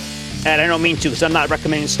bad. And I don't mean to, because I'm not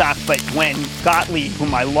recommending stock. But when Gottlieb,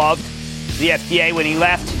 whom I loved, the FDA, when he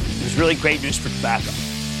left, it was really great news for tobacco.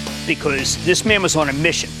 Because this man was on a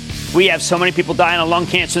mission. We have so many people dying of lung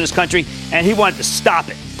cancer in this country, and he wanted to stop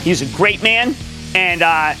it. He's a great man, and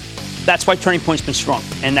that's why Turning Point's been strong,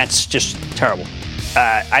 and that's just terrible.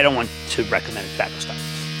 I don't want to recommend tobacco stock.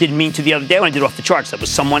 Didn't mean to the other day when I did it off the charts. That was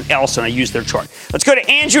someone else, and I used their chart. Let's go to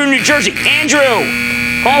Andrew in New Jersey. Andrew!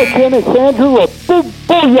 Hi, Jim. It's Andrew, a big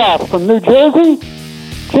booyah from New Jersey.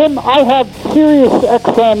 Jim, I have Sirius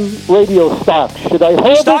XM radio stock. Should I hold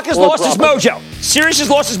it? Stock has lost its mojo. Sirius has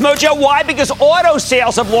lost its mojo. Why? Because auto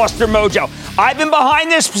sales have lost their mojo. I've been behind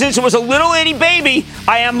this since it was a little itty baby.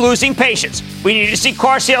 I am losing patience. We need to see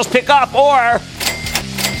car sales pick up, or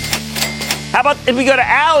how about if we go to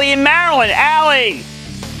Allie in Maryland? Allie.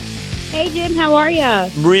 Hey, Jim. How are you?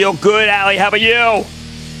 Real good, Allie. How about you?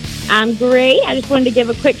 I'm great. I just wanted to give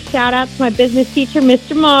a quick shout out to my business teacher,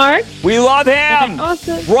 Mr. Mark. We love him.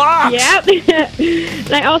 Rocks. Yep.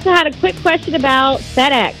 And I also had a quick question about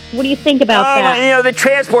FedEx. What do you think about that? The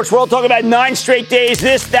transports, we're all talking about 9 straight days,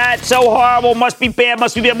 this, that, so horrible, must be bad. Why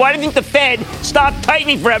do you think the Fed stopped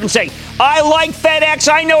tightening, for heaven's sake? I like FedEx.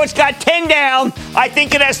 I know it's got 10 down. I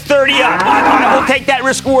think it has 30 up. I will take that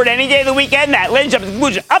risk reward any day of the weekend. That lends up to the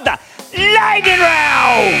conclusion of the Lightning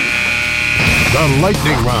Round! The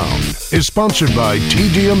Lightning Round is sponsored by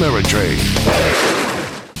TD Ameritrade.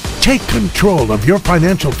 Take control of your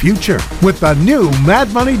financial future with the new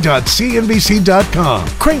madmoney.cnbc.com.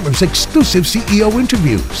 Kramer's exclusive CEO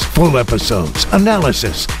interviews, full episodes,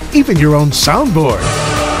 analysis, even your own soundboard.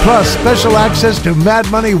 Plus special access to Mad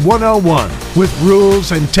Money 101 with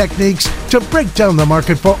rules and techniques to break down the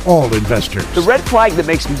market for all investors. The red flag that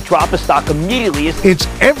makes me drop a stock immediately is... It's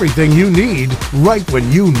everything you need right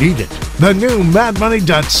when you need it. The new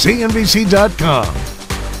madmoney.cnbc.com.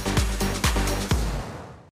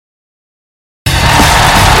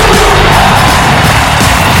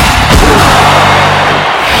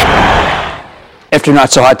 After a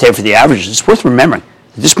not so hot day for the averages, it's worth remembering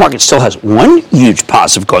that this market still has one huge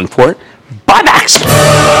positive going for it: buybacks.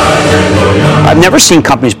 I've never seen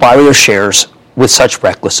companies buy their shares with such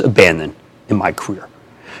reckless abandon in my career.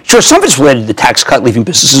 Sure, some of it's related to the tax cut leaving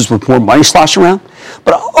businesses with more money sloshing around,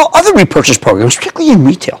 but other repurchase programs, particularly in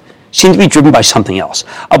retail, seem to be driven by something else.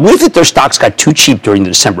 I believe that their stocks got too cheap during the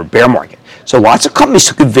December bear market, so lots of companies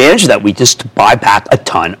took advantage of that weakness to buy back a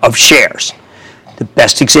ton of shares. The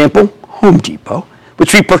best example, Home Depot,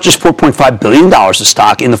 which repurchased $4.5 billion of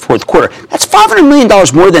stock in the fourth quarter. That's $500 million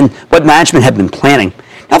more than what management had been planning.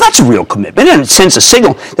 Now, that's a real commitment, and it sends a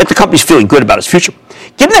signal that the company's feeling good about its future.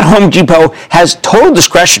 Given that Home Depot has total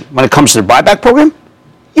discretion when it comes to their buyback program,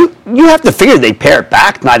 you have to figure they'd pare it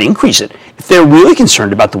back, not increase it, if they're really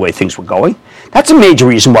concerned about the way things were going. That's a major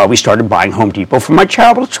reason why we started buying Home Depot from my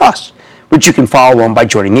charitable trust, which you can follow along by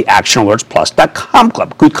joining the ActionAlertsPlus.com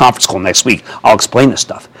club. Good conference call next week. I'll explain this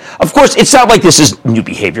stuff. Of course, it's not like this is new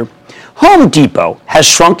behavior. Home Depot has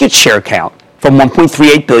shrunk its share count from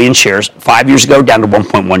 1.38 billion shares 5 years ago down to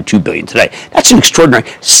 1.12 billion today. That's an extraordinary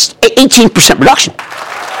 18% reduction.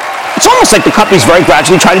 It's almost like the company's very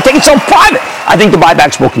gradually trying to take itself private. I think the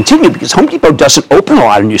buybacks will continue because Home Depot doesn't open a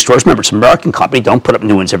lot of new stores. Remember, it's an American company. Don't put up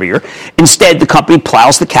new ones every year. Instead, the company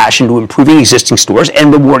plows the cash into improving existing stores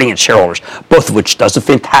and rewarding its shareholders, both of which does a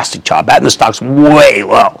fantastic job at, and the stock's way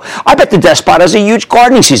low. I bet the Despot has a huge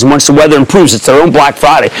gardening season once the weather improves. It's their own Black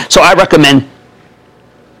Friday. So I recommend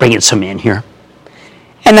bringing some in here.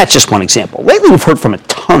 And that's just one example. Lately, we've heard from a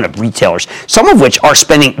ton of retailers, some of which are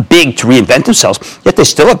spending big to reinvent themselves, yet they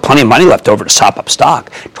still have plenty of money left over to sop up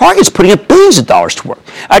stock. Target's putting up billions of dollars to work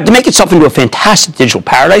to make itself into a fantastic digital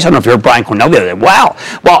paradise. I don't know if you heard Brian Cornell the other day. Wow.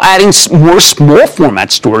 While adding more small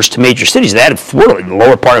format stores to major cities. They added Florida in the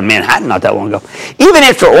lower part of Manhattan not that long ago. Even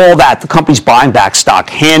after all that, the company's buying back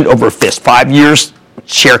stock hand over fist. 5 years,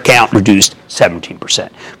 share count reduced 17%.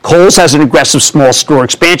 Kohl's has an aggressive small store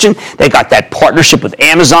expansion. They got that partnership with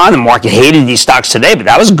Amazon. The market hated these stocks today, but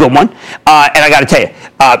that was a good one. And I got to tell you,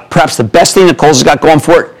 perhaps the best thing that Kohl's has got going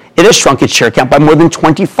for it, it has shrunk its share count by more than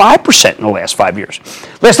 25% in the last 5 years.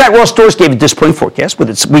 Last night, Ross Stores gave a disappointing forecast with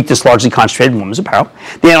its weakness largely concentrated in women's apparel.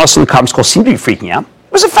 The analysts on the conference call seem to be freaking out.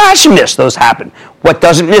 It was a fashion miss. Those happen. What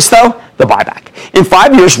doesn't miss, though? The buyback. In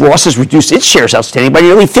 5 years, Ross has reduced its shares outstanding by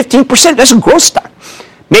nearly 15%. That's a growth stock.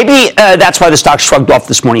 Maybe that's why the stock shrugged off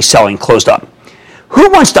this morning, selling, closed up. Who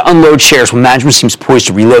wants to unload shares when management seems poised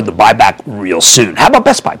to reload the buyback real soon? How about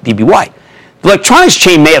Best Buy, BBY? The electronics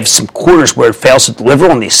chain may have some quarters where it fails to deliver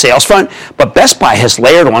on the sales front, but Best Buy has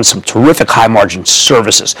layered on some terrific high-margin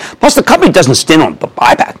services. Plus, the company doesn't stand on the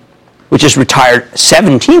buyback, which has retired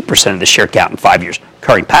 17% of the share count in 5 years.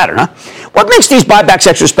 Recurring pattern, huh? What makes these buybacks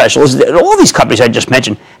extra special is that all these companies I just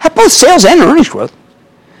mentioned have both sales and earnings growth.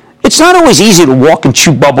 It's not always easy to walk and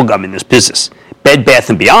chew bubblegum in this business. Bed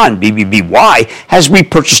Bath & Beyond, BBBY, has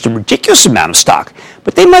repurchased a ridiculous amount of stock,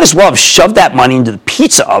 but they might as well have shoved that money into the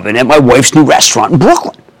pizza oven at my wife's new restaurant in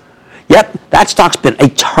Brooklyn. Yep, that stock's been a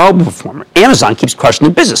terrible performer. Amazon keeps crushing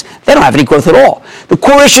the business. They don't have any growth at all. The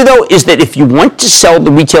core issue, though, is that if you want to sell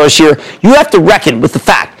the retailers here, you have to reckon with the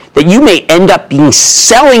fact that you may end up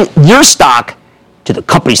selling your stock to the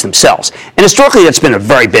companies themselves. And historically, that's been a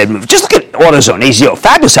very bad move. Just look at AutoZone, AZO,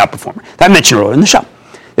 fabulous outperformer that I mentioned earlier in the show.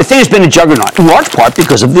 The thing has been a juggernaut, in large part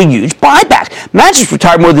because of the huge buyback. Management's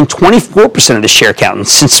retired more than 24% of the share count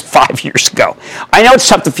since 5 years ago. I know it's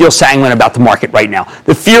tough to feel sanguine about the market right now.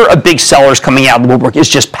 The fear of big sellers coming out of the woodwork is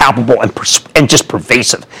just palpable and just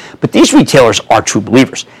pervasive. But these retailers are true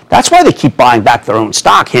believers. That's why they keep buying back their own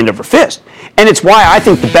stock hand over fist. And it's why I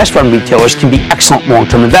think the best-run retailers can be excellent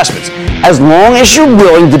long-term investments, as long as you're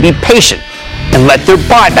willing to be patient and let their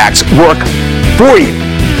buybacks work for you.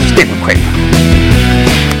 Stick with Kramer.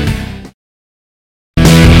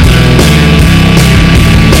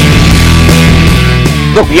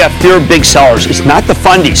 Look, we have fear of big sellers. It's not the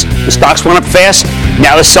fundies. The stocks went up fast.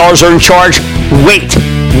 Now the sellers are in charge. Wait.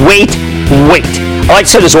 like I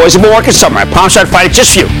said, there's always a more working summer. I promise I'd fight it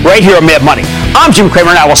just for you, right here on Mad Money. I'm Jim Cramer,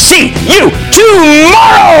 and I will see you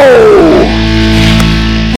tomorrow!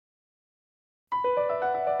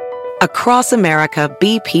 Across America,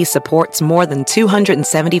 BP supports more than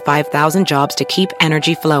 275,000 jobs to keep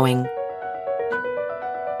energy flowing.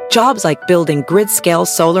 Jobs like building grid-scale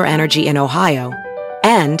solar energy in Ohio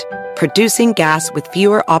and producing gas with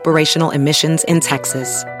fewer operational emissions in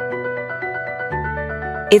Texas.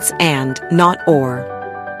 It's and, not or.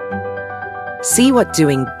 See what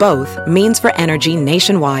doing both means for energy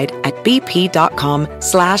nationwide at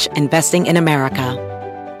bp.com/investing in America.